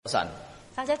早晨，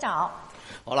大家早。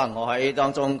可能我喺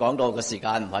當中講到嘅時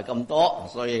間唔係咁多，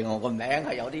所以我個名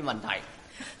係有啲問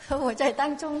題。我在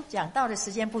當中講到的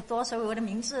時間不多，所以我的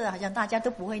名字好像大家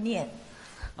都不會念。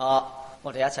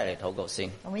我哋一齊嚟禱告先。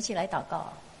我們一起來禱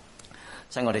告。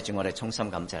親我哋主，我哋衷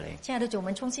心感謝你。親愛的主，我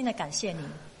們衷心的感謝你。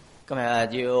今日要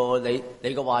你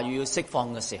嘅話語要釋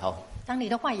放嘅時候，當你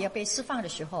的話語要被釋放的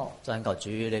時候，真求主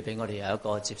你俾我哋有一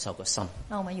個接受嘅心。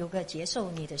那我們有個接受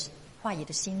你的話語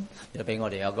的心，又俾我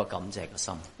哋有一個感謝嘅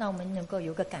心。那我們能夠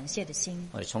有個感謝的心。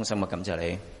我哋衷心嘅感謝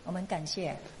你。我們感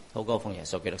謝。禱告奉耶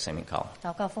穌基督聖名求。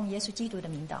禱告奉耶穌基督的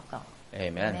名禱告。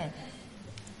Amen。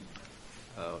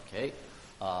OK，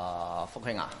 福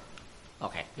興啊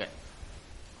 ，OK， good。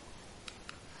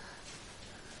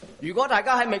如果大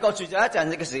家喺美國住咗一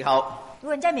陣嘅時候，如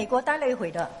果你在美國待了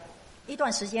一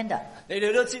段時間的，你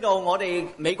哋都知道我哋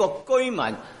美國居民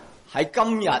喺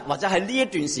今日或者喺呢一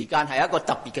段時間係一個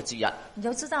特別嘅節日。你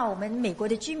就知道我們美國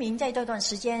的居民在這段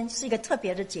時間是一個特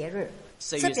別的節日，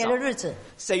特別的日子。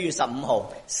4月15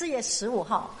號。4月15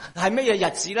號。係乜嘢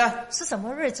日子呢？是什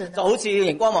麼日子呢？就好似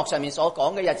熒光幕上面所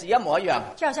講嘅日子一模一樣。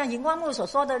就好像熒光幕所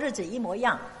說的日子一模一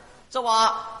樣。就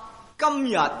話今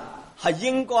日係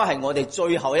應該係我哋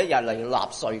最後一日嚟納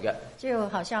稅嘅。就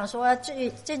好像說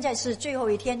現在是最後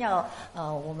一天要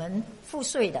我們付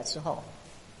稅的時候。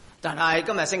但係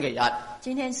今日星期日，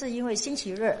今天是因為星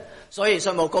期日，所以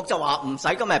稅務局就話唔使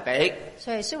今日俾。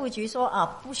所以稅務局說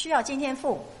不需要今天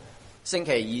付，星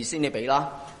期二先至俾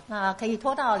啦。那可以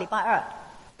拖到禮拜二。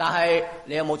但係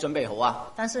你有冇準備好啊？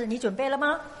但是你準備了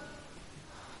嗎？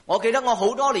我記得我好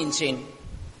多年前，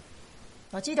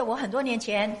我記得我很多年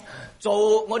前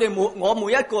做我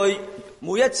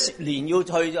每一次年要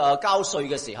去交稅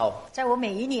嘅時候，在我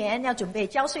每一年要準備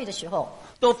交稅的時候，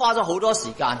都花咗好多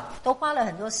時間，都花了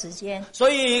很多時間。所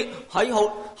以喺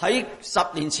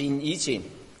10年前以前，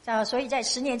所以在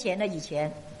10年前的以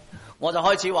前，我就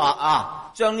開始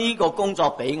話將呢個工作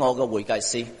俾我嘅會計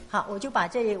師。好，我就把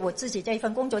我自己這一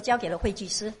份工作交給了會計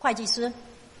師。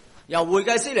由會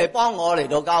計師嚟幫我嚟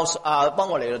到幫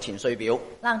我嚟到填稅表，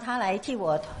讓他來替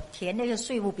我填那個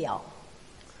稅務表。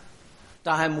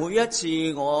但係每一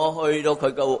次我去到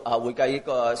佢個會計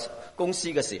個公司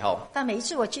嘅時候，但每一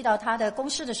次我去到他的公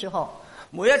司的時候，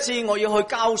每一次我要去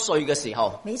交稅嘅時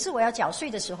候，每一次我要繳稅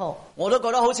的時候，我都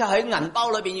覺得好似喺銀包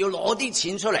裏邊要攞啲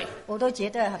錢出嚟，我都覺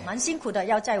得蠻辛苦的，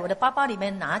要在我的包包裏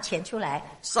面拿錢出來，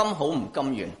心好唔甘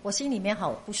願，我心裏面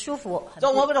好不舒服。就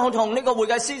我同呢個會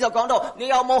計師就講到，你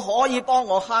有冇可以幫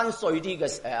我慳稅啲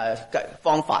嘅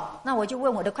方法？那我就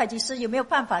問我的會計師有沒有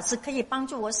辦法是可以幫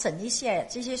助我省一些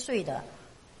這些稅的？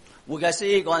會計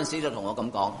師嗰陣時就同我咁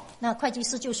講，那會計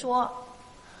師就說：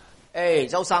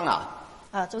周生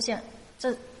啊，周先生。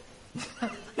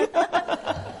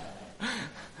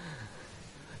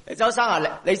周生啊，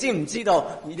你知唔知道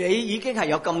你已經係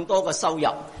有咁多嘅收入？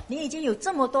你已經有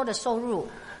這麼多的收入，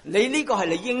你呢個係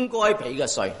你應該俾嘅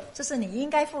稅，這是你應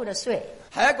該付的稅，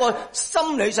係一個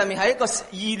心理上面，係一個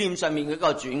意念上面嘅一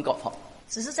個轉角，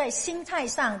只是在心態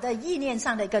上的意念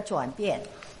上的一個轉變。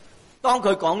當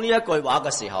佢講呢一句話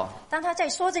嘅時候，當他在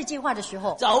說這句話的時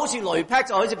候，就好似雷劈，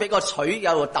就好似俾個錘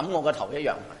又抌我個頭一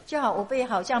樣。就好，我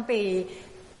好像被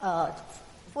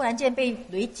忽然間被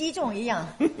雷擊中一樣。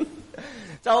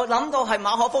就諗到係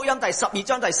馬可福音第12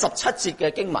章第17節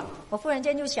嘅經文。我忽然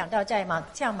間就想到在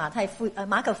像馬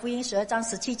可福音12章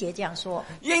17節這樣說：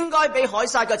應該俾凱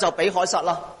撒嘅就俾凱撒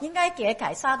啦，應該給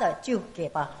凱撒的就給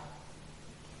吧。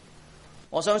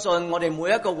我相信我哋每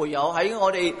一個會友喺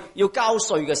我哋要交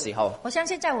稅嘅時候，我相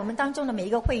信在我們當中的每一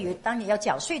個會員，當你要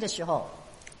繳稅的時候，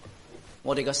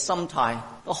我哋嘅心態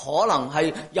都可能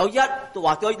係有一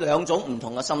或者兩種唔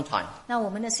同嘅心態。那我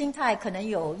們的心態可能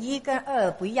有1跟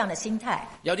2不一樣的心態。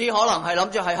有啲可能係諗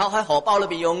住係喺荷包裏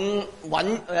邊要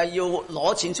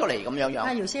攞錢出嚟咁樣樣。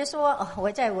那有些說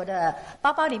我在我的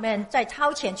包包裏面再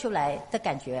掏錢出來的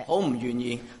感覺，好唔願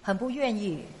意，很不願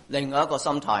意。另外一個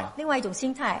心態，另外一種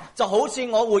心態，就好似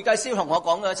我會計師同我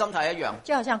講嘅心態一樣，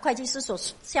就好像會計師所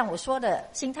向我說的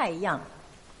心態一樣，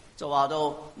就話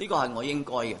到呢個係我應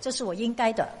該嘅，這是我應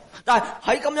該的。但係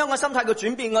喺咁樣嘅心態嘅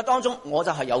轉變嘅當中，我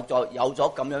就係有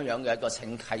咗咁樣嘅一個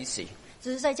啟示。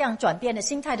只是在這樣轉變的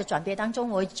心態的轉變當中，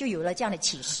我就有了這樣的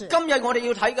啟示。今日我哋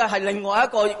要睇嘅係另外一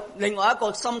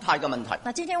個心態嘅問題。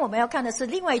那今天我們要看的是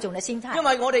另外一種的心態，因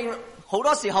為我哋好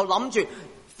多時候諗住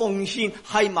奉獻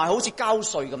係咪好似交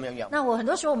稅咁樣樣？那我很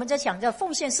多時候我們在想着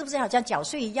奉獻是不是好像繳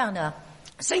稅一樣呢？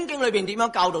聖經裏邊點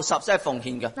樣教導11奉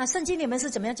獻嘅？那聖經裏面是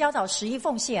怎麼樣教導11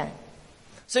奉獻？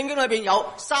聖經裏邊有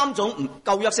3種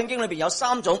舊約聖經裏邊有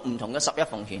3種唔同嘅11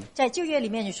奉獻。在舊約裏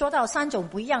面，你說到3種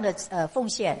不一樣的奉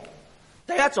獻。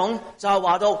第一種就係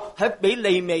話到係俾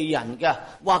利未人嘅，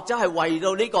或者係為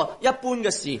到呢個一般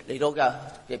嘅事嚟到嘅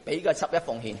俾嘅十一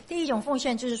奉獻。第一種奉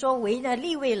獻就是說為了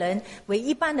利未人為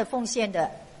一般的奉獻的。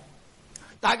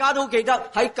大家都記得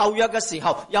喺舊約嘅時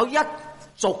候有一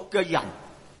族嘅人，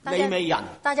利未人。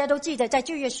大家都記得在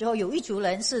舊約時候有一族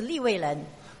人是利未人。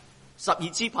12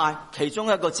支派其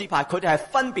中一個支派，佢哋係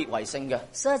分別為聖嘅。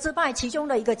12支派其中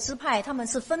的一個支派，他們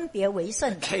是分別為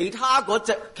聖。其他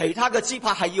嘅支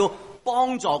派係要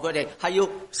幫助佢哋，係要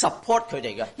support 佢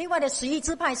哋嘅。另外的11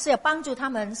支派是要幫助他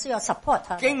們，是要 support 他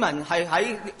們。經文係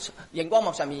喺熒光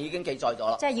幕上面已經記載咗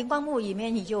啦。在熒光幕裏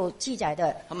面已經有記載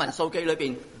的。喺民數記裏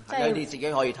邊，你自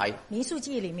己可以睇。民數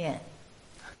記裏面。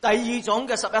第二種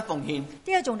嘅十一奉獻，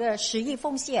第二種嘅十一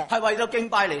奉獻係為咗敬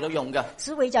拜嚟到用嘅，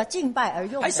是為咗敬拜而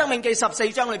用。喺申命記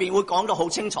14章裏邊會講到好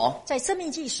清楚。在申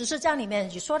命記14章裏面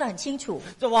就說得很清楚，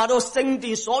就話到聖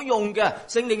殿所用嘅，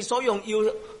聖殿所用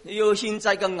要獻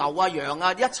祭嘅牛啊、羊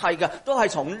啊，一切嘅都係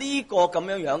從呢個咁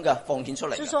樣嘅奉獻出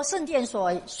嚟。就是說聖殿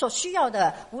所需要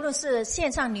的，無論是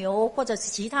獻上牛或者是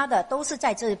其他的，都是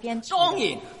在這邊。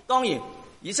當然。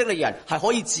以色列人係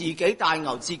可以自己帶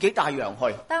牛、自己帶羊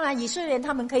去。當然，以色列人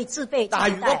他們可以自備。但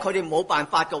係如果佢哋冇辦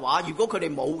法嘅話，如果佢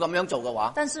哋冇咁樣做嘅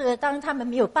話，但是當他們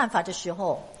沒有辦法的時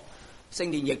候，聖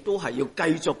殿亦都係要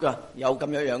繼續嘅有咁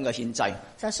樣嘅獻祭。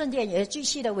就聖殿也繼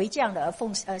續的為這樣的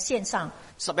獻上。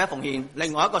十一奉獻，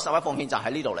另外一個十一奉獻就喺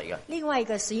呢度嚟嘅。另外一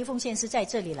個十一奉獻是在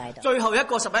這裡來的。最後一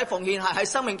個十一奉獻係喺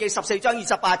申命記14章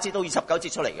28節到29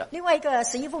節出嚟嘅。另外一個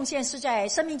十一奉獻是在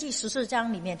申命記14章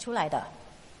裡面出來的。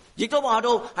亦都話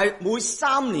到係每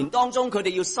3年當中佢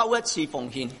哋要收一次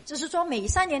奉獻，就是說每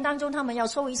3年當中他們要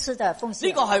收一次的奉獻。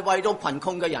呢個係為到貧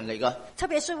窮嘅人嚟㗎，特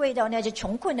別是為到那些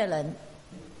窮困嘅人，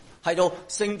係到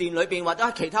聖殿裏邊或者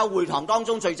其他會堂當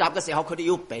中聚集嘅時候，佢哋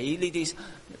要俾呢啲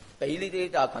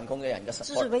貧窮嘅人嘅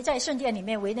實。就是為在聖殿裡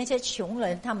面為那些窮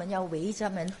人，他們要為他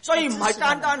們。所以唔係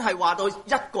單單係話到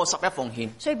一個十一奉獻，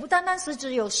所以不單單是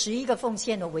只有11個奉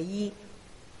獻的唯一。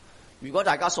如果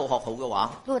大家數學好嘅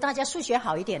話，如果大家數學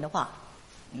好一點的話，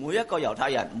每一個猶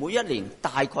太人每一年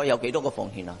大概有幾多個奉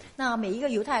獻啊？那每一個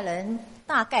猶太人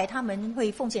大概他們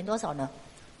會奉獻多少呢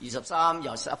？23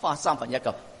又花1/3嘅。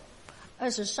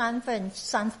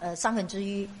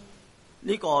1/3。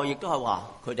呢個亦都係話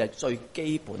佢哋係最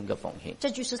基本嘅奉獻。這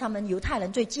就是他們猶太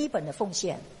人最基本的奉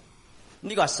獻。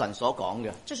呢個係神所講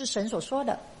嘅。這是神所說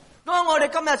的。當我哋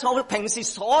今日從平時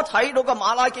所睇到嘅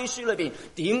馬拉基書裏邊，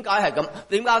點解係咁？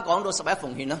點解講到十一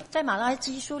奉獻呢？在馬拉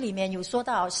基書裏面有說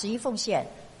到11奉獻。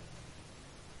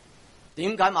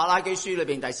點解馬拉基書裏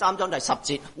邊第3章第10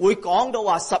節會講到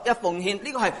話十一奉獻？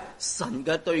呢個係神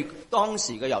嘅對當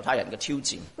時嘅猶太人嘅挑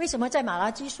戰。為什麼在馬拉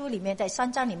基書裏面第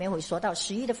3章裏面會說到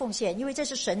11的奉獻？因為這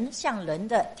是神向人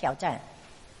的挑戰。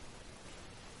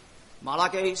馬拉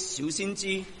基小先知，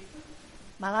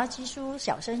馬拉基書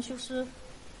小先知。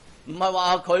唔係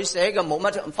話佢寫嘅冇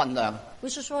乜分量，不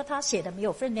是說他寫的沒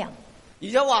有分量，而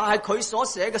且話係佢所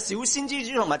寫嘅小先知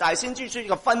書同埋大先知書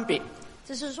嘅分別。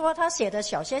就是說他寫的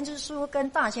小先知書跟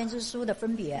大先知書的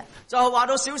分別，就係話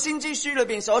到小先知書裏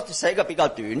邊所寫嘅比較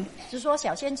短，就是說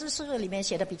小先知書裏面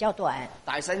寫的比較短，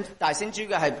大先知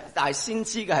嘅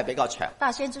係比較長，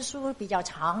大先知書比較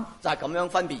長，就係咁樣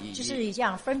分別而已，就是以這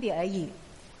樣分別而已。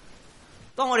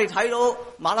當我哋睇到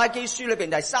馬拉基書裏邊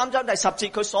第3章第10節，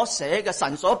佢所寫嘅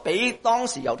神所俾當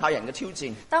時猶太人嘅挑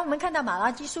戰。當我們看到馬拉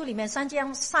基書裏面3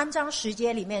章10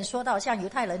節裏面說到向猶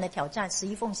太人的挑戰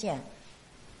11奉獻，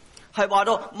係話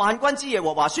到萬軍之耶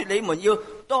和華說：你們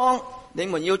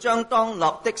要將當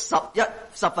納的1/10月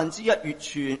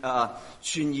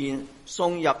全然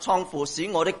送入倉庫，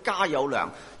使我的家有糧，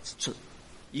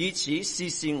以此試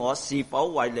試我是否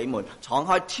為你們敞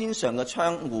開天上嘅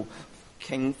窗戶，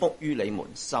傾福於你們，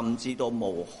甚至到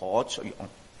無可取用，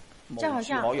無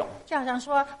處可用。就好像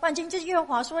說，萬軍之耶和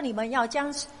華說：你們要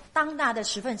將當納的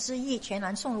1/10全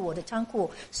然送入我的倉庫，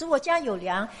使我家有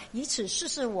糧，以此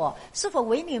試試我是否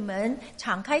為你們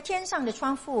敞開天上的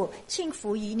窗戶，傾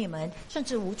福於你們，甚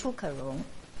至無處可容。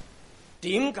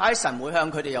點解神會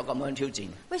向佢哋有咁樣挑戰？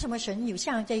為什麼神有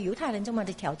向這猶太人這麼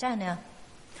的挑戰呢？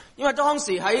因為當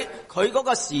時喺佢嗰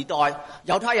個時代，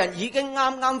猶太人已經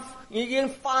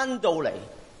翻到嚟。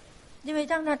因為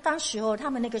當時候，他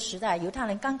們那個時代，猶太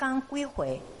人剛剛歸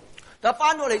回。但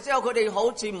翻到嚟之後，佢哋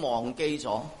好似忘記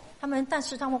咗。但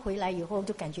是他們回來以後，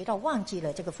就感覺到忘記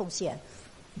了這個奉獻。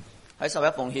喺十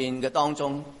一奉獻嘅當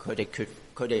中，佢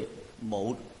哋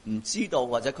冇唔知道，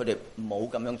或者佢哋冇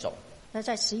咁樣做。那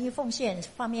在11奉獻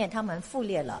方面，他們忽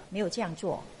略了，沒有這樣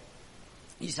做。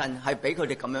而神係俾佢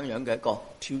哋咁樣嘅一個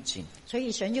挑戰，所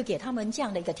以神就給他們這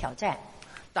樣的一個挑戰。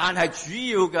但係主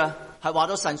要嘅係話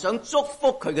到神想祝福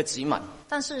佢嘅子民。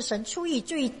但是神出意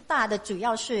最大的主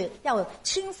要是要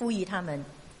傾福於他們。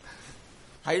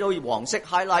睇到黃色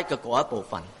highlight 嘅嗰一部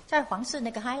分，在黃色那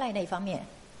個 highlight 那一方面，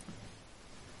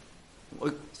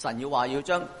神要話要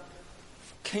將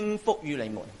傾福於你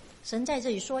們。神在這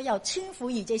裡說要傾福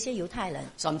於這些猶太人，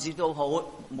甚至到好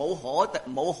冇可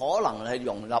能係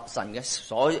容納神嘅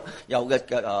所有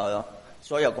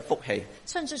嘅福氣，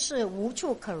甚至是無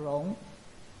處可容。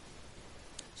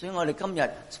所以我哋今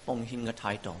日奉獻嘅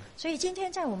態度，所以今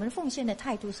天在我們奉獻的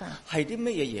態度上係啲乜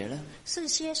嘢嘢咧？是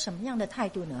些什麼樣的態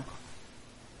度呢？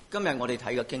今日我哋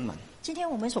睇嘅經文，今天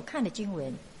我們所看的經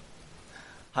文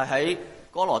係喺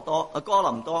哥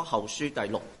林多後書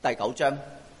第九章。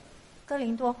哥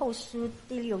林多後書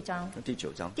第9章，第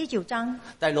9章，第9章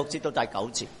第6節到第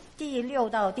9節，第6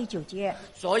到第9節。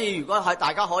所以如果係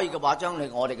大家可以嘅話，將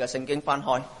我哋嘅聖經翻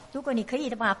開。如果你可以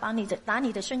的話，拿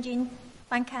你的聖經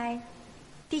翻開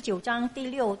第9章第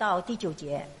6到第9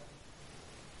節。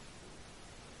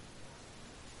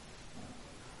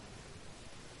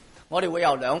我哋會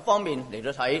由兩方面嚟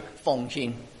到睇奉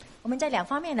獻。我們在兩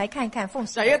方面來看一看奉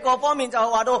獻。第一個方面就係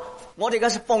話到我哋嘅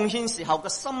奉獻時候嘅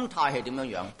心態係點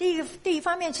樣樣。第一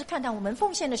方面是看到我們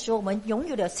奉獻的時候，我們擁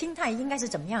有的心態應該是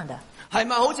怎麼樣的？係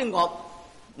咪好似我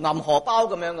銀荷包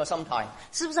咁樣嘅心態？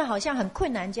是不是好像很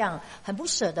困難這樣，很不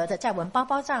捨得的在我們包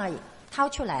包上掏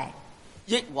出來？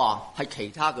抑或係其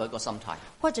他嘅一個心態？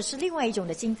或者是另外一種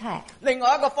的心態？另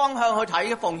外一個方向去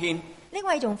睇奉獻。另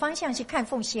外一種方向去看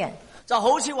奉獻，就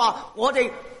好似話我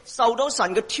哋受到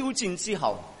神嘅挑戰之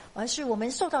後，而是我們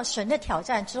受到神的挑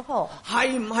戰之後，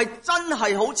係唔係真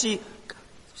係好似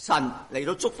神嚟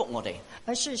到祝福我哋？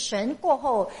而是神過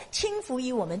後傾福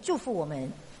於我們，祝福我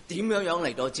們。點樣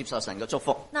嚟到接受神嘅祝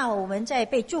福？那我們在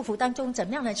被祝福當中，怎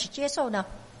麼樣的去接受呢？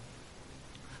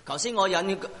頭先我引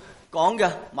講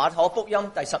嘅馬可福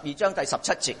音第12章第17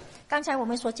節。剛才我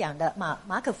們所講的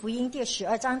馬可福音第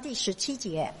12章第17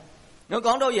節。我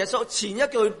講到耶穌前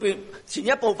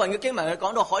一部分嘅經文，佢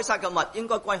講到凱撒嘅物應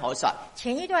該歸凱撒。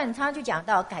前一段他就講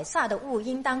到凱撒的物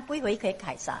應當歸回給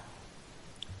凱撒。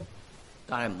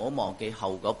但係唔好忘記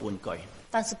後嗰半句。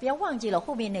但是不要忘記了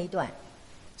後面那一段。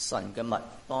神嘅物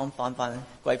當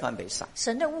歸翻俾神。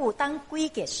神的物當歸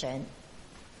給神。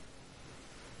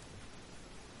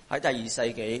喺第2世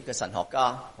紀嘅神學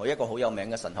家，一個好有名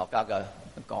嘅神學家嘅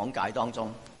講解當中，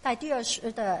在第2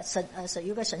世的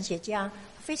有個神學家，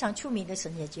非常出名的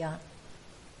神學家，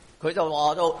佢就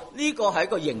話到呢個係一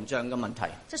個形象嘅問題，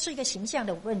這是一個形象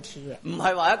的問題，唔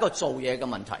係話一個做嘢嘅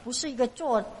問題，不是一個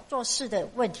做事的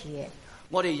問題。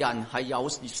我哋人係有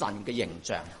神嘅形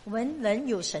象，我們人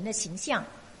有神的形象，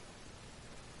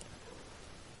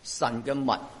神嘅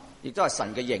物亦都係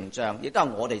神嘅形象，亦都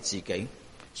係我哋自己。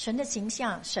神的形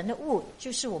象，神的物，就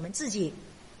是我們自己，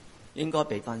應該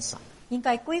俾翻神，應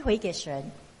該歸回給神。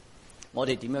我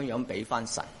哋點樣俾翻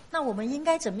神？那我們應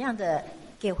該怎麼樣的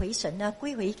給回神呢？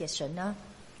歸回給神呢？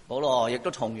保羅亦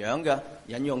都同樣嘅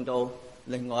引用到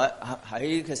另外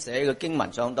喺佢寫嘅經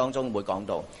文章當中會講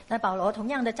到。那保羅同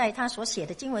樣的在他所寫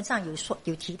的經文上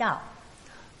有提到，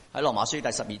喺羅馬書第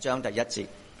12章第1節。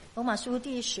羅馬書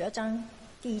第12章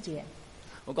第1節，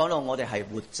我講到我哋係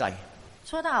活祭。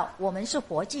說到我們是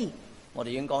活祭，我哋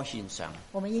應該獻上，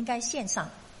我們應該獻上。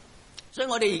所以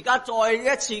我哋而家再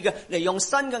一次嘅嚟用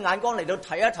新嘅眼光嚟到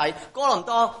睇一睇哥林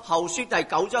多後書第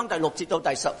9章第6節到第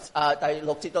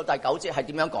6節到第9節係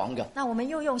點樣講嘅。那我們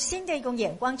又用新的一種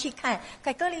眼光去看，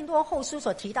在哥林多後書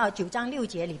所提到9章6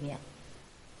節裏面，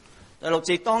第6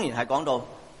節當然係講到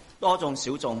多種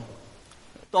少種，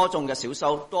多種嘅少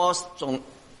收，多種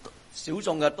少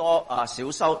種嘅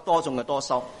少收，多種嘅多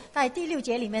收。在第6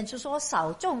節裏面就說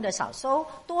少種的少收，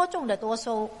多種的多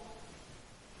收。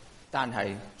但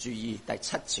係注意第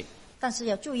7節。但是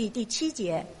要注意第7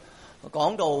節。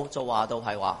講到就話到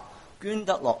係話捐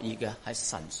得樂意嘅係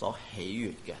神所喜悅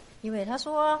嘅。因為他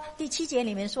說第7節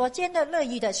裏面說捐得樂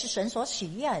意的是神所喜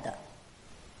悅的。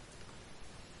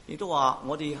亦都話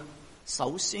我哋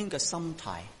首先嘅心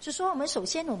態。就說我們首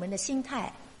先我們的心態。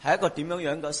係一個點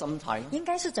樣嘅心態呢？應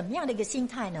該是怎麼樣的一個心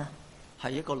態呢？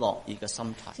係一個樂意嘅心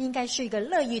態。應該是一個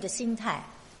樂意的心態。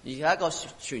而係一個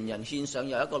全人獻上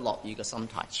有一個樂意嘅心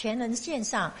態。全人獻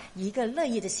上一個樂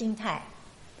意的心態。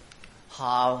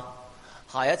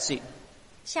下一節。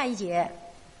下一節。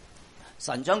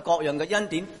神將各樣嘅恩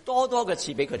典多多嘅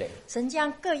賜俾佢哋。神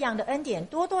將各樣的恩典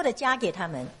多多的加給他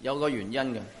們。有個原因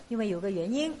嘅。因為有個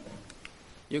原因。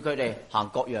要佢哋行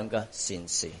各樣嘅善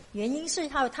事。原因是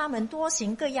靠他們多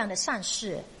行各樣的善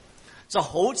事。就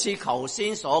好似頭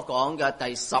先所講嘅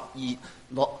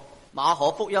馬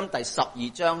可福音第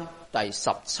12章第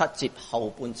17節後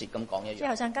半節咁講一樣。就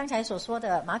好像剛才所說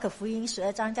的馬可福音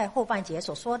12章在後半節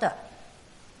所說的，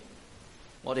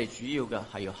我哋主要嘅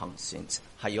係要行善，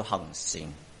係要行善。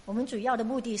我們主要的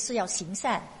目的是要行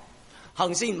善。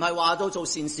行善唔係話到做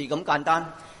善事咁簡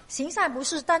單。行善不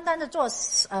是單單的做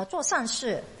善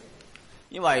事。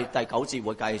因為第9節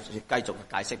會繼續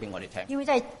解釋俾我哋聽。因為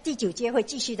在第9節會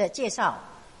繼續的介紹。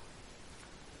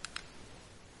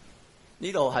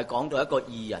呢度係講到一個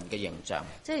義人嘅形象。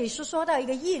這裡是說到一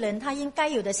個義人他應該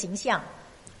有的形象。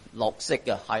綠色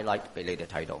嘅 highlight 俾你哋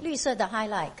睇到。綠色的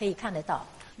highlight 可以看得到。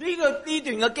呢段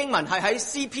嘅經文係喺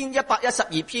詩篇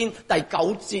112篇第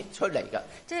9節出嚟嘅。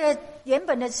這個原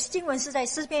本的經文是在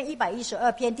詩篇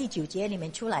112篇第9節裡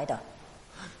面出來的。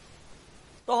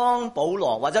當保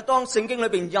羅或者當聖經裏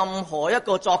邊任何一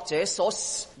個作者所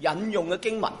引用嘅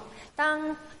經文，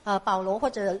當保羅或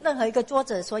者任何一個作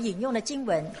者所引用的經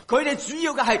文，佢哋主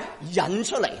要嘅係引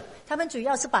出嚟。他們主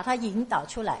要是把它引導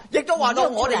出來。亦都話到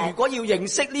我哋如果要認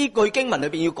識呢句經文裏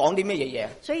邊要講啲咩嘢嘢，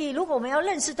所以如果我們要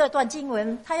認識這段經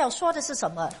文，他要說的是什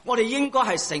麼，我哋應該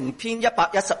係成篇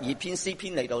112篇詩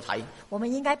篇嚟到睇。我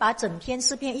們應該把整篇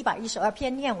詩篇112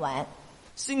篇念完，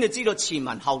先至知道前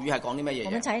文後語係講啲乜嘢。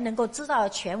我們才能夠知道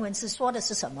全文是說的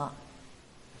是什麼。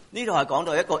呢度係講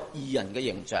到一個義人嘅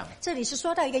形象。這裡是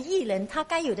說到一個義人他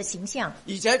該有的形象，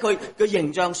而且佢嘅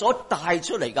形象所帶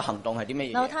出嚟嘅行動係啲乜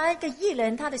嘢？然後他一個義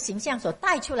人他的形象所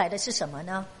帶出來的是什麼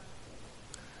呢？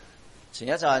前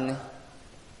一陣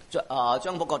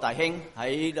張福國大兄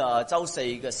喺週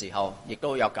4嘅時候亦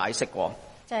都有解釋過。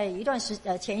在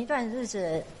前一段日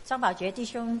子，張寶覺弟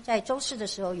兄在週4的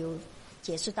時候有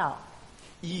解釋到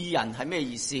義人係咩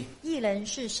意思？義人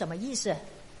是什麼意思？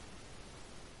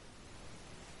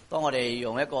當我哋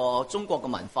用一個中國嘅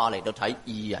文化嚟到睇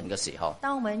義人嘅時候，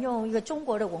當我們用一個中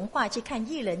國的文化去看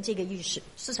義人這個意思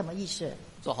是什麼意思？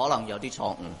就可能有啲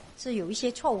錯誤，是有一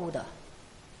些錯誤的。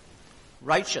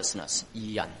Righteousness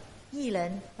義人，義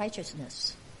人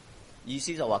righteousness 意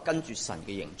思就話跟住神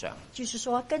嘅形象，就是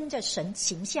說跟着神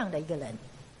形象的一個人，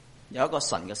有一個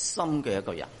神嘅心嘅一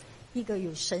個人，一個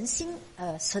有神心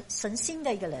神心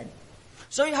的一個人。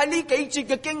所以喺呢幾節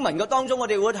嘅經文嘅當中，我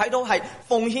哋會睇到係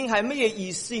奉獻係乜嘢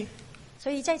意思。所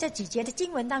以在這幾節的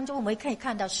經文當中，我們可以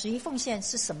看到11奉獻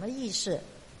是什麼意思。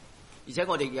而且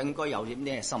我哋應該有啲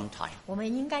咩心態？我們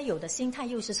應該有的心態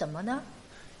又是什麼呢？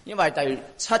因為第7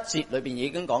節裏邊已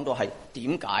經講到係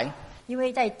點解。因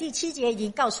為在第7節已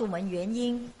經告訴我們原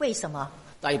因，為什麼。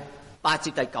第8節、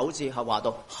第9節係話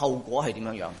到後果係點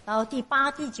樣樣。然後第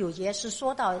8、第9節是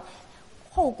說到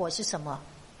後果是什麼。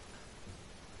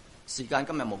時間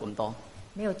今日冇咁多，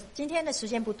沒有，今天的時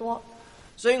間不多，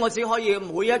所以我只可以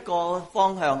每一個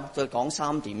方向就講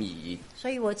3點而已。所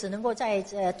以我只能夠在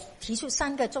提出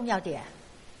3個重要點。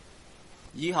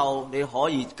以後你可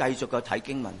以繼續嘅睇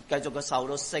經文，繼續嘅受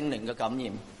到聖靈嘅感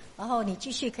染。然後你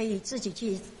繼續可以自己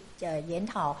去研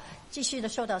討，繼續的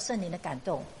受到聖靈的感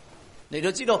動。你都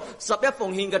知道11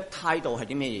奉獻嘅態度係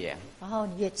啲咩嘢？然後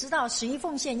你也知道11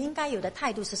奉獻應該有的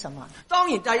態度是什麼？當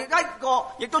然第一個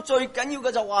亦都最緊要嘅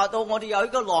就話到我哋有一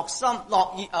個樂心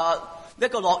樂意一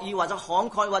個樂意或者慷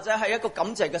慨或者係一個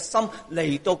感謝嘅心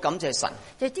嚟到感謝神。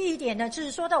對，第一點呢，就是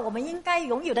說到我們應該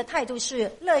擁有的態度是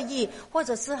樂意或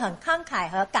者是很慷慨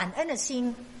和感恩的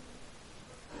心。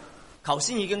頭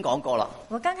先已經講過啦，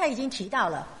我剛才已經提到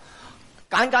了。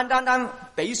簡簡單單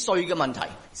俾稅嘅問題，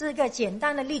是一個簡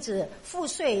單的例子，付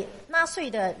稅納稅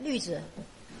的例子，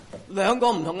兩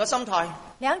個唔同嘅心態，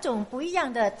兩種不一樣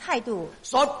的態度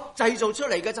所製造出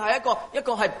嚟嘅就係一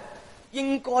個係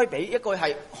應該俾，一個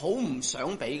係好唔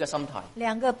想俾嘅心態。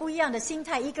兩個不一樣的心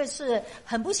態，一個是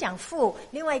很不想付，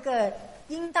另外一個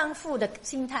應當付的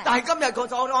心態。但係今日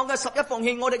所講嘅11奉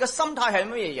獻，我哋嘅心態係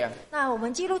乜嘢嘢？那我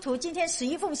們基督徒今天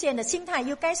11奉獻的心態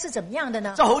又該是怎麼樣的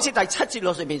呢？就好似第7節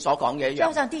裏面所講嘅一樣，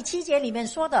就像第7節裡面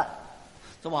說的，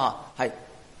就話係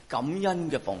感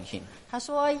恩嘅奉獻。他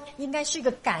說應該是一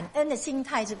個感恩的心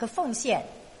態，這個奉獻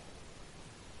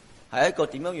係一個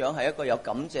點樣樣？係一個有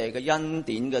感謝嘅恩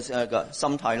典嘅一個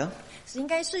心態呢？應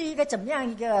該是一個怎麼樣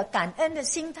一個感恩的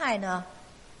心態呢？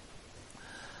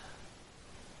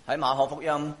喺馬可福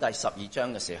音第12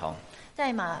章嘅時候，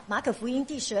在馬可福音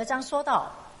第12章說到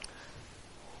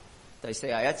第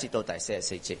41節到第44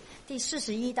節，第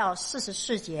41到44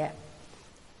節，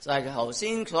就係頭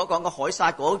先所講嘅凱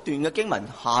撒嗰段嘅經文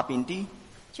下邊啲，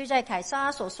就在凱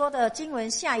撒所說的經文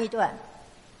下一段，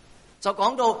就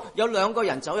講到有兩個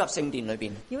人走入聖殿裏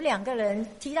邊，有兩個人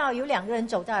提到有兩個人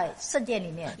走在聖殿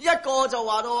裡面，一個就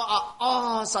話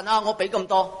到神啊，我俾咁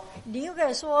多。另一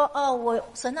個說，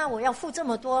神啊，我要付這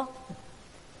麼多。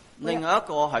另外一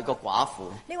個係個寡婦，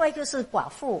另外一個是寡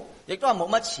婦，亦都係冇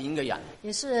乜錢嘅人，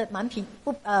也是蠻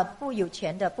不有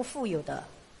錢的，不富有的。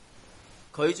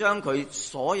佢將佢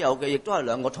所有嘅亦都係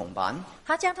2個銅板，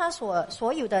他將他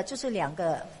所有的就是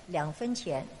2分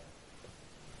錢，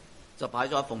就擺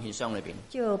咗喺奉獻箱裏邊，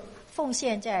就奉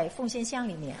獻在奉獻箱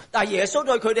裏面。但係耶穌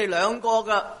對佢哋2個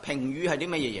嘅評語係啲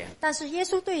乜嘢嘢？但是耶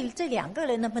穌對這2個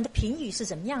人他們的評語是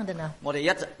怎麼樣的呢？我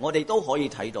哋都可以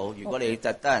睇到，如果你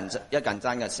得人一陣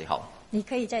間嘅時候，你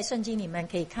可以在聖經裏面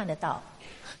可以看得到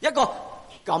一個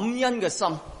感恩嘅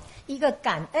心，一個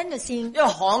感恩的心，一個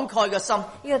慷慨嘅心，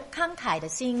一個慷慨的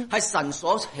心，係神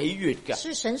所喜悅嘅，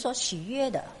是神所喜悅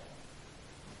的。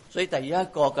所以第一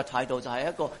個嘅態度就係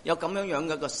一個有咁樣樣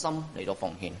嘅一個心嚟到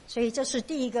奉獻。所以這是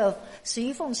第一個十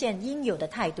一奉獻應有的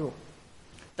態度。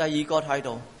第二個態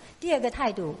度，第二個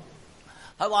態度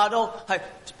係話到係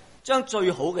將最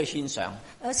好嘅獻上，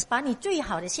而是把你最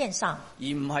好的獻上，而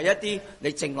唔係一啲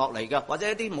你剩落嚟嘅或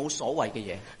者一啲冇所謂嘅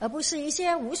嘢，而不是一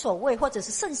些無所謂或者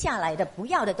是剩下來的不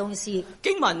要的東西。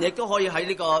經文亦都可以喺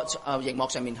呢個熒幕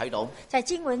上面睇到，在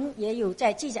經文也有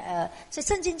在記載在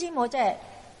聖經經文在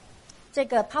這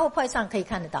個 PowerPoint 上可以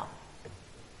看得到。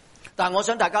但我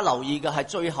想大家留意嘅係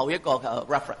最後一個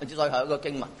reference， 最後一個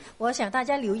經文。我想大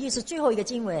家留意是最後一個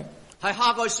經文，係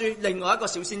哈該書另外一個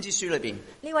小先知書裏邊。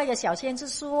另外一個小先知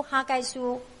書哈該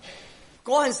書。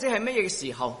嗰陣時係乜嘢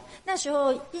時候？那時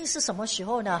候應是什麼時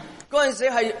候呢？嗰陣時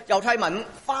係猶太民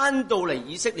翻到嚟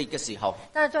以色列嘅時候。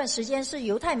那段時間是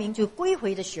猶太民族歸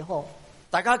回的時候。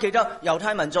大家記得猶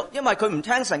太民族，因為佢唔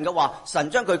聽神嘅話，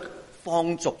神將佢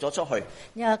放逐咗出去。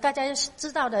大家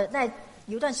知道的，那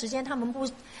有段時間他們不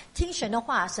聽神的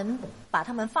話，神把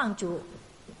他們放逐。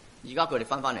而家佢哋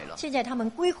翻返嚟啦。現在他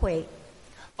們歸回，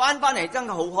翻嚟真係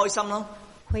好開心咯。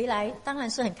回來當然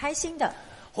是很開心的。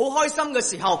好開心嘅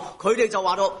時候，佢哋就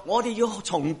話到：我哋要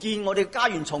重建我哋家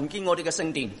園，重建我哋嘅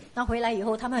聖殿。那回來以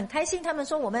後，他們很開心，他們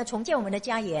說：我們要重建我們的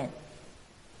家園，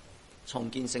重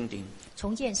建聖殿，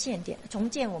重建聖殿，重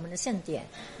建我們的聖殿。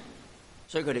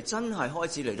所以佢哋真係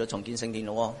開始嚟到重建聖殿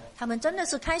咯。他們真的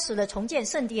是開始了重建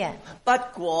聖殿。不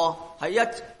過喺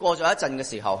過咗一陣嘅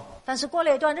時候，但是過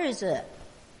了一段日子，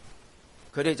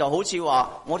佢哋就好似話：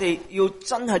我哋要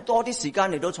真係多啲時間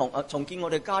嚟到重建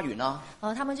我哋家園啦。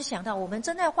他們就想到，我們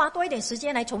真的要花多一點時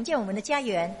間來重建我們的家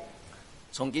園。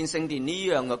重建聖殿呢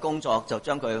樣嘅工作就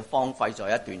將佢荒廢咗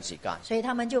一段時間。所以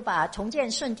他們就把重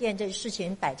建聖殿這事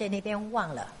情擺在那邊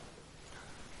忘了。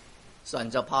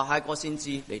神就派哈該先知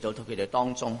嚟到佢哋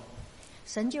當中。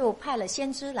神就派了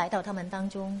先知來到他們當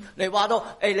中。你話到，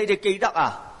你哋記得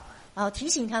啊？提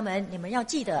醒他們，你們要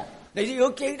記得。你哋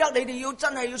要記得，你哋要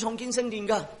真係要重建聖殿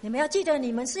噶。你們要記得，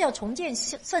你們是要重建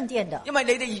聖殿的。因為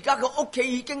你哋而家個屋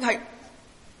企已經係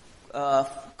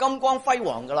金光輝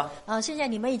煌噶啦。現在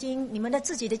你們的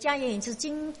自己的家園已經是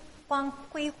金光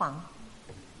輝煌。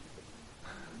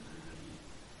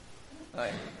係。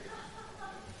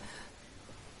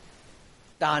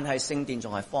但係聖殿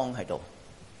仲係荒喺度。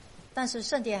但是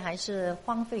聖殿還是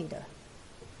荒廢的。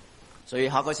所以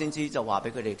哈該先知就話俾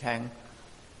佢哋聽。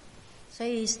所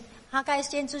以哈該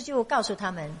先知就告訴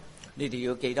他們：你哋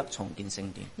要記得重建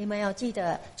聖殿。你們要記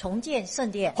得重建聖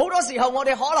殿。好多時候我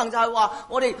哋可能就係話，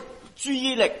我哋注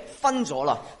意力分咗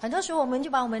啦。很多時候我們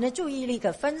就把我們的注意力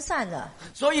給分散了。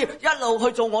所以一路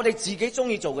去做我哋自己中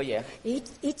意做嘅嘢，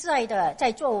一再的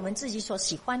在做我們自己所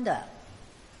喜歡的。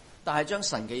但係將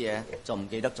神嘅嘢就唔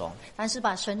記得咗。但是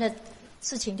把神的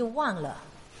事情就忘了。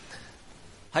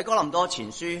喺哥林多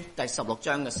前書第16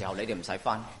章嘅時候，你哋唔使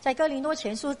翻。在哥林多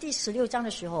前書第16章嘅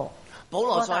時候，保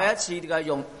羅再一次嘅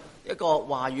用一個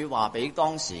話語話俾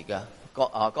當時嘅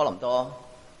哥林多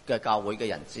嘅教會嘅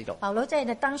人知道。保羅在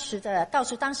當時的告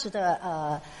訴當時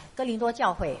的哥林多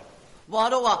教會，話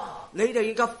到話你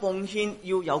哋而家奉獻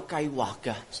要有計劃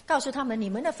嘅，告訴他們你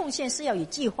們的奉獻是要有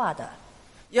計劃的。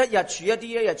一日儲一啲，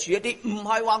一日儲一啲，唔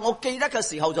係話我記得嘅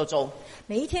時候就做。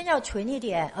每一天要存一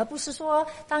點，而不是說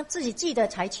當自己記得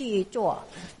才去做。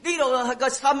呢度係個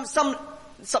心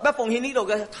十一奉獻呢度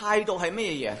嘅態度係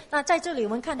咩嘢？那在這裡我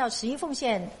們看到十一奉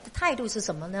獻的態度是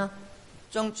什麼呢？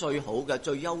將最好嘅、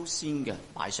最優先嘅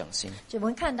擺上先。就我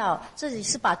們看到這裡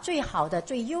是把最好的、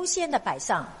最優先的擺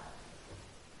上。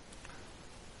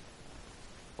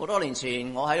好多年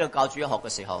前我喺度教主日學嘅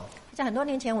時候，在很多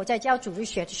年前我在教主日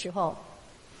學的時候，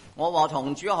我話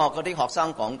同主日學嗰啲學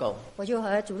生講過，我就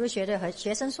和主日學的和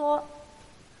學生說，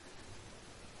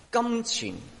金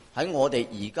錢喺我哋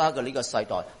而家嘅呢個世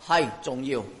代係重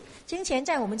要。金錢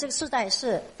在我們這個世代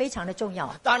是非常的重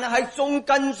要，但係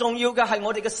更重要嘅係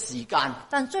我哋嘅時間。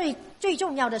但最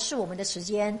重要的是我們的時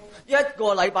間。一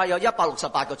個禮拜有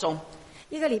168個鐘，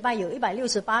一個禮拜有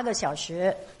168個小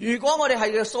時。如果我哋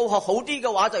係數學好啲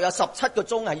嘅話，就有17個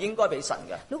鐘係應該俾神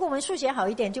嘅。如果我們數學好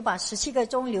一點，就把17個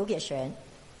鐘留給神。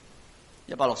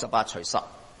168除10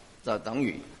就等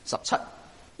於17。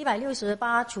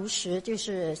168除10就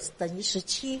是等於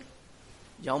17。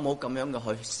有冇咁樣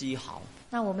嘅去思考？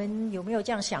那我們有沒有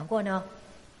這樣想過呢？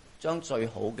將最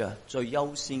好嘅、最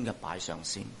優先嘅擺上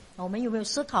先。我們有沒有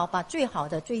思考把最好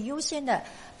的、最優先的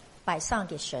擺上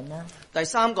給神呢？第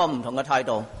三個唔同嘅態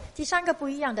度。第三個不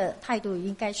一樣的態度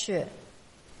應該是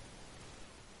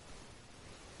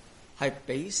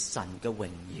俾神嘅榮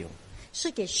耀，是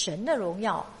給神的榮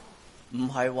耀，唔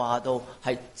係話到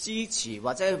係支持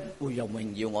或者會有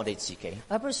榮耀我哋自己，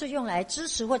而不是用來支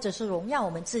持或者是榮耀我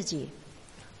們自己。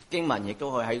經文亦都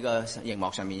可以喺個熒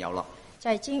幕上面有啦。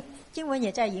在經文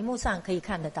也在熒幕上可以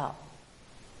看得到。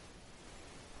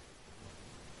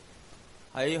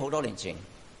喺好多年前，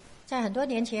在很多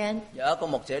年前，有一個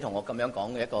牧者同我咁樣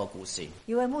講嘅一個故事。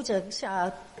一位牧者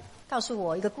告訴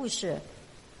我一個故事，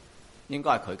應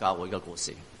該係佢教會嘅故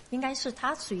事，應該是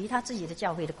他屬於他自己的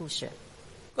教會的故事。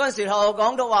嗰陣時候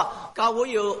講到話教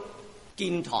會要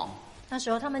建堂，那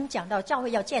時候他們講到教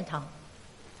會要建堂，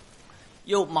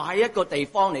要買一個地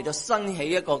方嚟到新起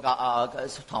一個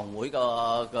堂會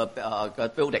嘅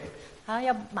building。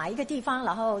要買一個地方，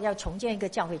然後要重建一個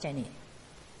教會在那裡。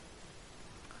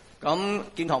咁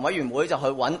建堂委員會就去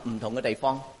揾唔同嘅地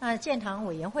方。建堂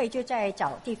委員會就在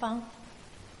找地方。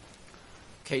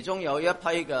其中有一批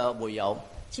嘅會友，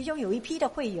其中有一批的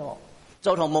會友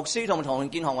就同牧師同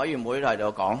建堂委員會嚟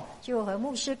到講，就和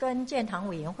牧師跟建堂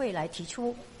委員會來提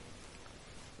出。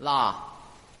嗱，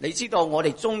你知道我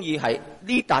哋中意係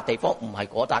呢笪地方，唔係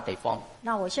嗰笪地方。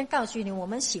那我先告訴你，我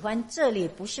們喜歡這裡，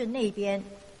不是那邊。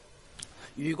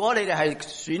如果你哋係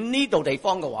選呢度地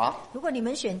方嘅話，如果你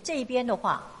們選這邊的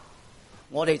話，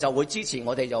我哋就會支持，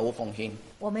我哋就會奉獻。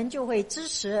我們就會支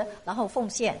持，然後奉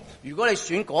獻。如果你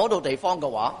選嗰度地方嘅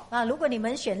話，如果你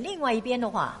們選另外一邊的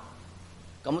話，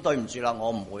咁對唔住啦，我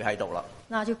唔會喺度啦。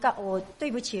那就我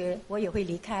對不起，我也會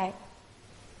離開。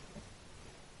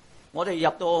我哋入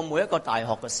到每一個大學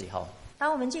嘅時候，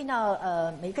當我們進到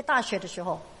每一個大學的時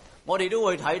候，我哋都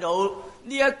會睇到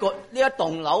呢一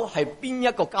棟樓係邊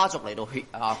一個家族嚟到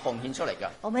奉獻出嚟嘅。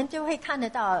我們就會看得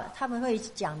到，他們會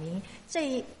講明這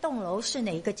一棟樓是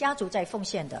哪一個家族在奉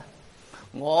獻的。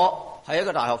我係一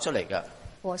個大學出嚟嘅，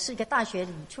我是一個大學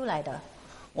出來的。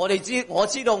我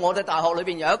知道我哋大學裏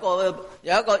邊有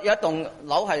一棟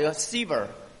樓係 Silver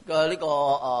嘅呢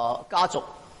個家族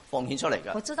奉獻出嚟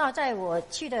嘅。我知道在我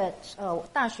去的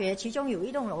大學，其中有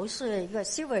一棟樓是一個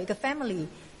Silver 一個 family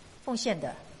奉獻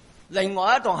的。另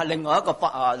外一棟係另外一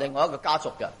個家族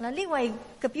嘅。那另外一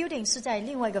個 building 是在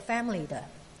另外一個 family 的。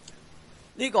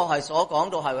呢個係所講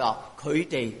到係話佢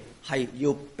哋係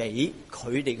要俾佢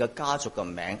哋嘅家族嘅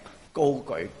名高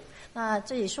舉。那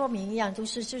這裡說明一樣，就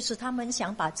是他們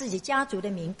想把自己家族的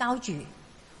名高舉。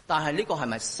但係呢個係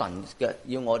咪神嘅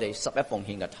要我哋11奉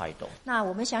獻嘅態度？那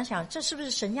我們想想，這是不是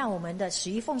神要我們的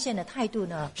11奉獻的態度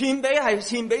呢？獻俾係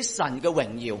獻俾神嘅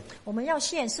榮耀。我們要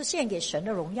獻是獻給神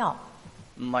的榮耀，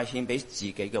唔係獻俾自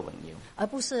己嘅榮耀，而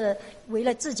不是為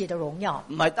了自己的榮耀。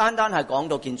唔係單單係講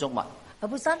到建築物，而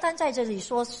不是單單在這裡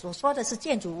所說的是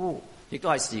建築物，亦都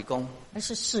係事工，而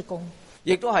是事工，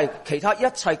亦都係其他一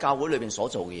切教會裏邊所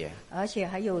做嘅嘢，而且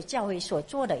還有教會所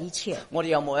做的一切。我哋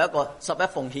有冇一個11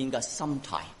奉獻嘅心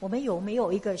態？我們有沒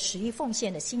有一個11奉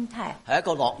獻的心態？係一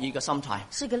個樂意嘅心態，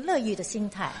是一個樂意的心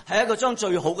態，係一個將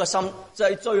最好嘅心，就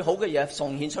係最好嘅嘢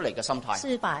奉獻出嚟嘅心態，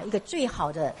是把一個最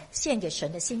好的獻給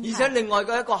神的心態。而且另外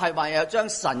嘅一個係話有將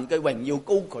神嘅榮耀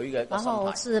高舉嘅一個心態，然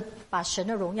後是把神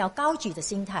的榮耀高舉的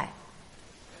心態。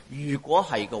如果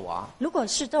係嘅話，如果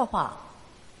是的話，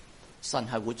神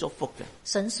係會祝福嘅，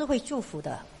神是會祝福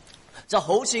的。就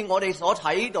好似我哋所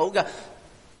睇到嘅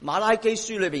馬拉基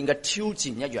書裏邊嘅挑戰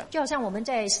一樣，就好像我們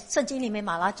在聖經裏面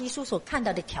馬拉基書所看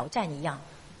到的挑戰一樣。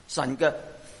神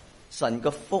嘅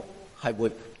福係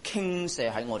會傾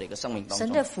瀉喺我哋嘅生命當中，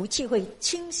神的福氣會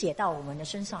傾瀉到我們的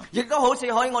身上，亦都好似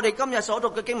喺我哋今日所讀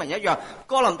嘅經文一樣，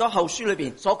哥林多後書裏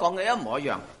邊所講嘅一模一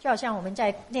樣。就好像我們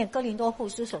在那哥林多後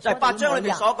書所說在8章裏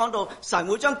面所講到，神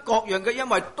會將各樣嘅恩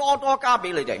惠多多加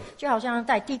俾你哋。就好像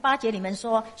在第8節裏面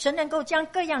說，神能夠將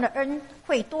各樣的恩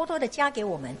惠多多的加給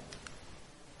我們。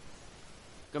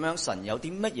咁樣神有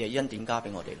啲乜嘢恩典加俾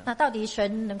我哋呢？那到底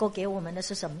神能夠給我們的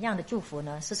是什麼樣的祝福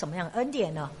呢？是什麼樣的恩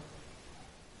典呢？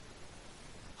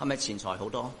係咪錢財好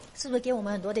多？是不是給我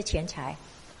們很多的錢財？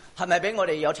係咪俾我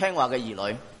哋有聽話嘅兒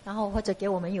女？然後或者給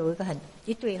我們有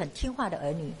一對很聽話的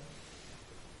兒女？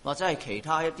或者係其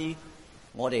他一啲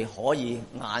我哋可以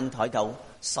眼睇到、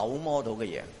手摸到嘅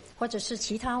嘢？或者是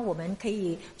其他我們可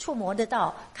以觸摸得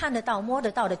到、看得到、摸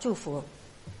得到的祝福，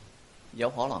有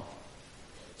可能，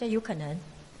這有可能。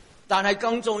但係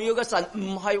更重要嘅，神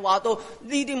唔係話到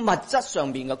呢啲物質上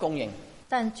面嘅供應。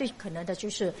但最可能的就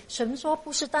是神說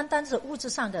不是單單是物質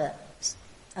上的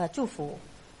祝福，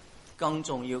更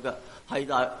重要嘅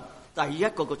係第一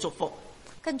個嘅祝福。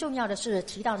更重要的是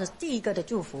提到的第一個的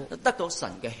祝福，得到神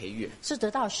嘅喜悅，是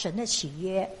得到神的喜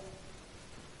悅。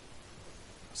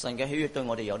神嘅喜悅對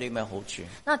我哋有啲咩好處？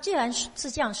那既然是這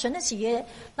樣，神的喜悅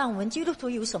讓我們基督徒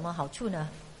有什麼好處呢？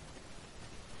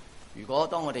如果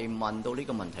當我哋問到呢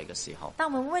個問題嘅時候，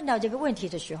當我們問到這個問題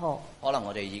的時候，可能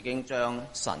我哋已經將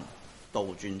神倒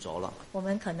轉咗啦。我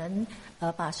們可能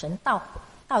把神倒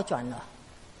轉了，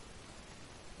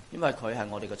因為佢係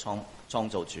我哋嘅創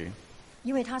造主。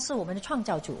因為他是我們的創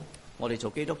造主，我哋做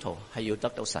基督徒係要得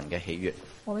到神嘅喜悅。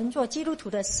我們做基督徒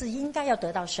的是應該要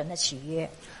得到神的喜悅。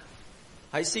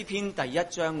喺詩篇第1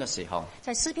章嘅時候，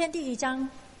在詩篇第1章，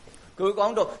佢會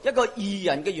講到一個義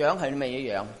人嘅樣係咩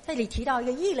樣？這裡提到一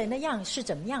個義人的樣是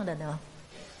怎麼樣的呢？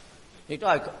亦都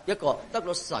係一個得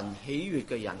到神喜悅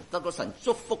嘅人，得到神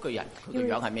祝福嘅人，佢嘅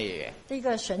樣係咩嘢？這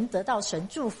個神得到神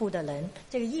祝福的人，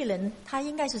這個義人他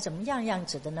應該是怎麼樣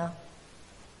子的呢？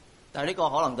但係呢個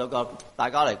可能對大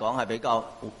家嚟講係比較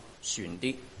玄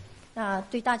啲。那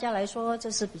對大家來說，這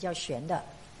是比較玄的。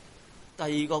第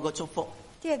二個嘅祝福，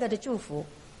第二個的祝福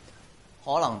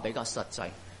可能比較實際，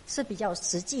是比較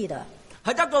實際的，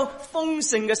係得到豐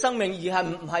盛嘅生命，而係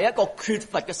唔係一個缺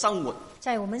乏嘅生活。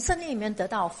在我們生命裡面得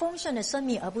到豐盛的生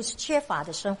命，而不是缺乏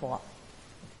的生活。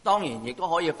當然，亦都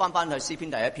可以翻去詩篇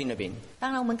第1篇裏邊。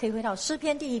當然，我們可以回到詩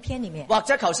篇第1篇裡面，或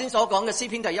者頭先所講嘅詩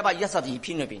篇第112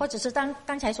篇裏邊，或者是剛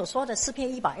才所說的詩篇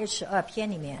122篇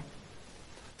裡面。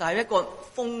但係一個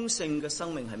豐盛嘅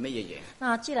生命係乜嘢嘢？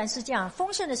那既然是這樣，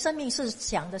豐盛的生命是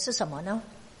想的是什麼呢？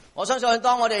我相信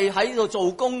當我哋喺度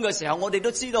做工嘅時候，我哋都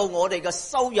知道我哋嘅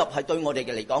收入係對我哋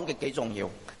嘅嚟講幾重要。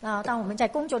那當我們在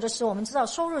工作的時候，我們知道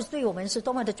收入對我們是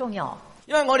多麼的重要。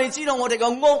因為我哋知道我哋嘅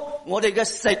屋、我哋嘅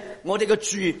食、我哋嘅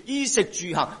住、衣食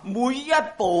住行每一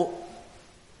步，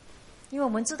因為我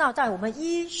們知道在我們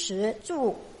衣食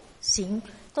住行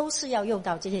都是要用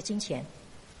到這些金錢。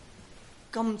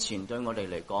金錢對我哋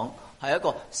嚟講係一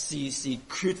個時時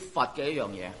缺乏嘅一樣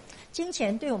嘢。金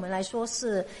錢對我們來說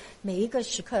是每一個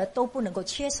時刻都不能夠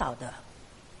缺少的。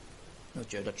我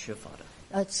覺得缺乏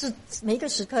的。是每一個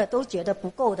時刻都覺得不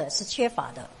夠的，是缺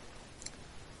乏的。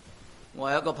我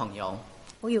有一個朋友，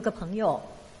我有個朋友，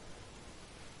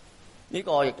呢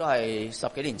個亦都係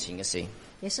10幾年前嘅事，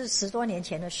也是10多年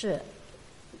前的事。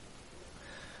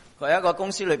佢喺一個公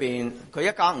司裏邊，佢一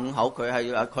家5口，佢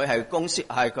係公司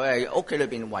佢係屋企裏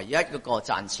邊唯一一個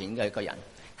賺錢嘅一個人。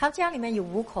他家裏面有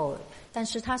5口，但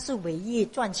是他是唯一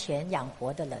賺錢養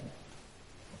活的人。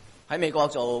喺美國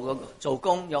做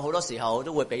工，有好多時候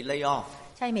都會被 lay off。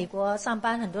在美國上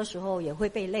班，很多時候也會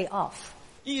被 lay off。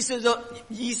意思就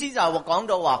係講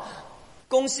到話，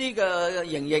公司嘅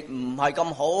營業唔係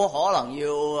咁好，可能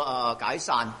要解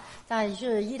散。但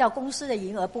是遇到公司的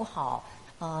營業不好，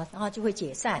然後就會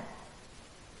解散。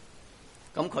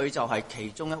咁佢就係其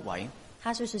中一位。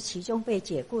他就是其中被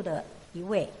解僱的一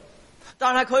位。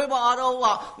但係佢話到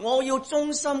話，我要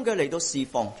忠心嘅嚟到侍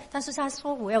奉。但是他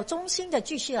說我要忠心的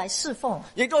繼續來侍奉，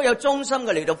亦都有忠心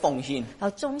嘅嚟到奉獻，要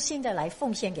忠心的來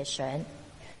奉獻給神。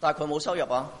但係佢冇收入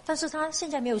啊。但是他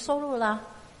現在沒有收入啦。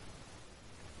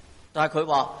但係佢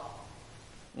話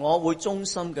我會忠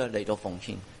心嘅嚟到奉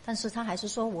獻。但是他還是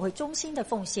說我會忠心的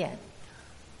奉獻。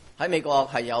喺美國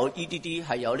係有 EDD，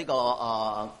 係有呢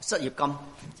個失業金。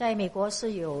在美國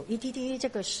是有 EDD 這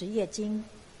個失業金。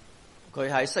佢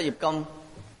喺失業金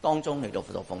當中嚟到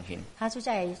奉獻，他就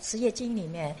在失業金裡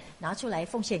面拿出來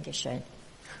奉獻給神。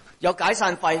有解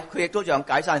散費，佢亦都用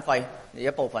解散費一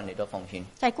部分嚟到奉獻。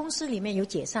在公司裡面有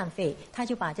解散費，他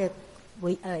就把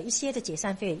一些的解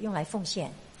散費用來奉獻。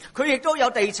佢亦都有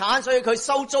地產，所以佢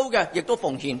收租嘅亦都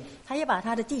奉獻。他也把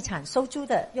他的地產收租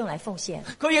的用來奉獻。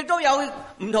佢亦都有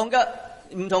唔同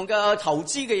嘅投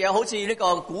資嘅嘢，好似呢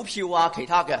個股票啊，其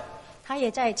他嘅。他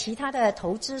也在其他的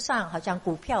投資上，好像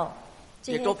股票。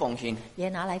亦都奉獻，也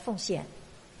拿來奉獻。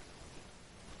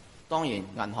當然，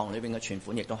銀行裏邊嘅存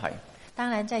款亦都係。當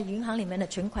然，在銀行裡面的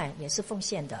存款也是奉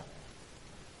獻的。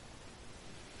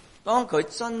當佢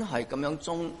真係咁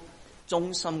樣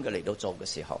忠心嘅嚟到做嘅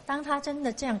時候，當他真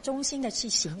的這樣忠心的去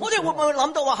行，我哋會唔會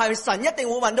諗到話係神一定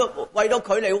會為到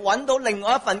佢嚟揾到另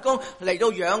外一份工嚟到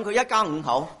養佢一家5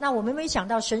口？那我們沒想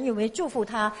到神有沒有祝福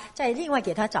他，再另外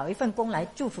給他找一份工來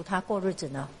祝福他過日子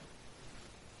呢？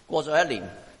過咗1年。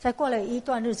在過了一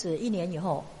段日子，1年以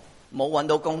後，冇揾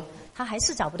到工，他還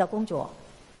是找不到工作。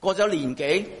過咗年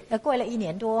幾，過了1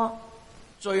年多，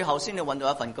最後先至揾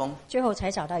到一份工，最後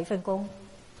才找到一份工。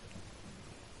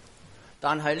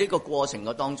但係呢個過程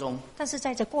嘅當中，但是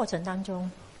在這過程當中，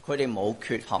佢哋冇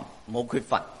缺陷，冇缺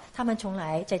乏。他們從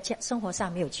來在生活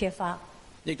上沒有缺乏，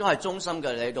亦都係忠心嘅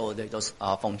嚟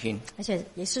到奉獻，而且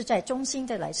也是在忠心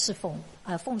的來侍奉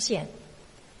奉獻。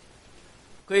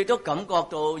佢亦都感覺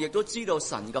到，亦都知道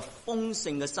神嘅豐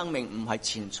盛嘅生命唔係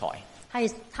錢財。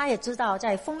他也知道，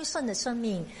在豐盛的生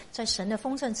命，在神的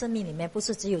豐盛生命裏面，不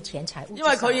是只有錢財物質。因為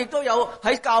佢亦都有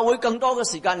喺教會更多嘅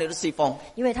時間嚟到侍奉。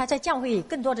因為他在教會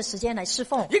更多的時間來侍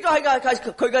奉。亦都喺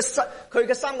佢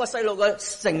嘅3個細路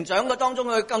嘅成長嘅當中，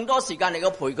佢更多時間嚟到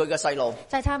陪佢嘅細路。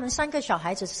在他們3個小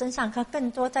孩子身上，他更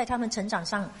多在他們成長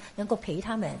上能夠陪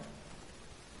他們。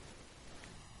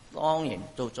當然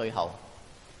到最後，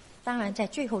在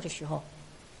最後的時候，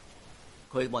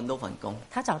佢揾到份工，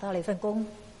他找到了一份工。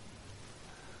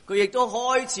佢亦都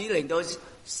開始令到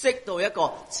識到一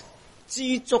個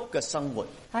知足嘅生活。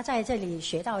他在這裏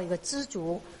學到一個知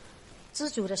足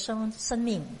的生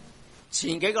命。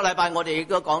前幾個禮拜我哋亦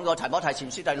都講過提摩太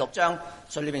前書第6章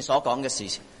信裏面所講嘅事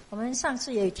情。我們上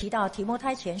次也有提到提摩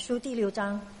太前書第6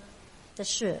章的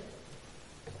事。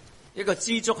一個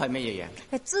知足係乜嘢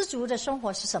嘢？知足的生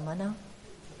活是什麼呢？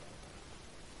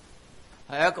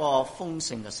係一個豐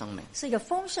盛嘅生命，是一個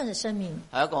豐盛的生命，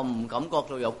係一個唔感覺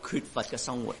到有缺乏嘅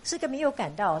生活，是一個沒有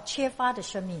感到缺乏的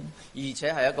生命，而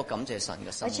且係一個感謝神嘅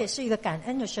生活，而且是一個感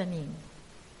恩的生命。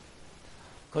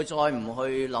佢再唔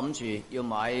去諗住要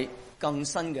買更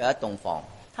新嘅一棟房，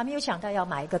他沒有想到要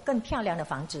買一個更漂亮的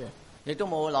房子，亦都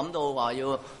冇諗到話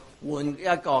要換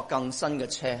一個更新嘅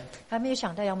車，他沒有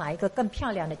想到要買一個更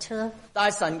漂亮的車。但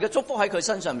係神嘅祝福喺佢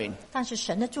身上面，但是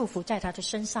神的祝福在他的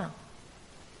身上。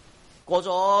過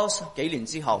咗幾年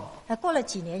之後，過了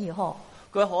幾年以後，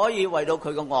佢可以為到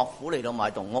佢嘅岳父嚟到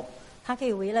買棟屋，他可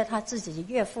以為了他自己的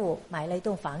岳父買了一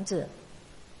棟房子。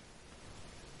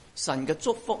神嘅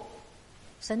祝福，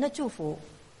神的祝福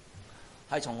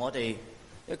係從我哋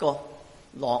一個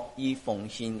樂意奉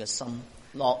獻嘅心，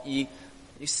樂意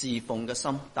侍奉嘅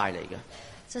心帶嚟嘅。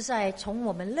這是從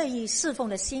我們樂意侍奉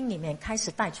的心裏面開始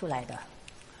帶出來的，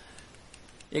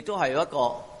亦都係一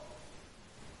個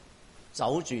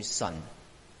走住神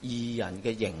義人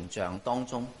嘅形象當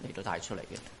中嚟到帶出嚟嘅，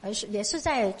而是也是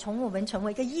在從我們成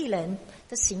為一個義人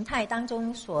的形態當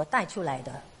中所帶出來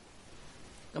的。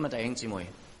今日弟兄姊妹，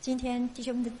今天弟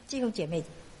兄姐妹，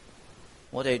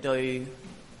我哋對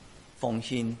奉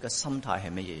獻嘅心態係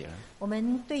乜嘢咧？我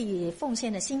們對於奉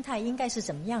獻的心態應該是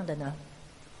怎麼樣的呢？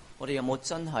我哋有冇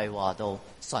真係話到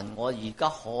神，我而家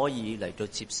可以嚟到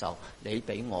接受你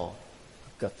俾我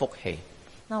嘅福氣？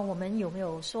那我們有沒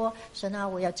有說，神啊，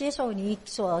我要接受你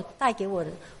所帶給我的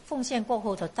奉獻過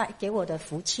後所帶給我的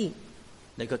福氣？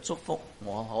你嘅祝福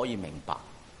我可以明白，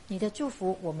你的祝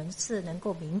福我們是能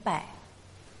夠明白。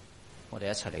我哋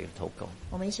一齊嚟禱告，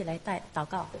我們一起來禱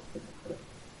告。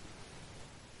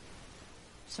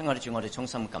親愛的主，我哋衷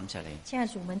心感謝你。親愛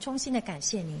的主，我們衷心的感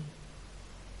謝你。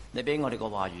你俾我哋個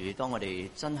話語，當我哋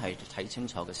真係睇清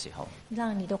楚嘅時候，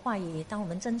讓你的話語，當我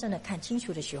們真正的看清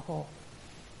楚的時候，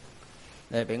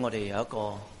你俾我哋有一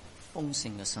個豐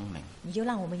盛嘅生命，你就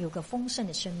讓我們有個豐盛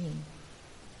的生命。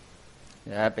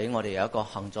你俾我哋有一個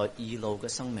行在義路嘅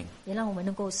生命，也讓我們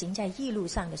能夠行在義路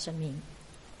上的生命。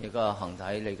一個行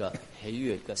喺你嘅喜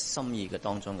悅嘅心意嘅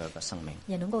當中嘅一個生命，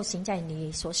也能夠行在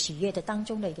你所喜悅的當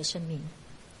中的一個生命。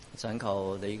請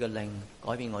求你嘅靈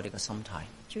改變我哋嘅心態，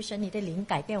求神你的靈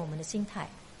改變我們的心態，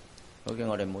好叫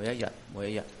我哋每一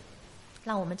日，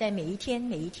讓我們在每一天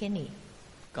裏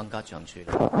更加長處，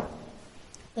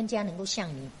更加能夠像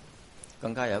你，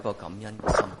更加有一個感恩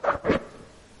嘅心，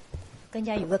更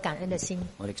加有個感恩的心。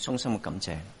我哋衷心嘅感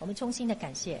謝，我們衷心的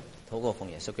感謝。禱告奉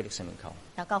耶穌基督聖名求，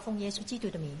禱告奉耶穌基督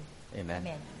的名。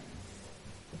Amen。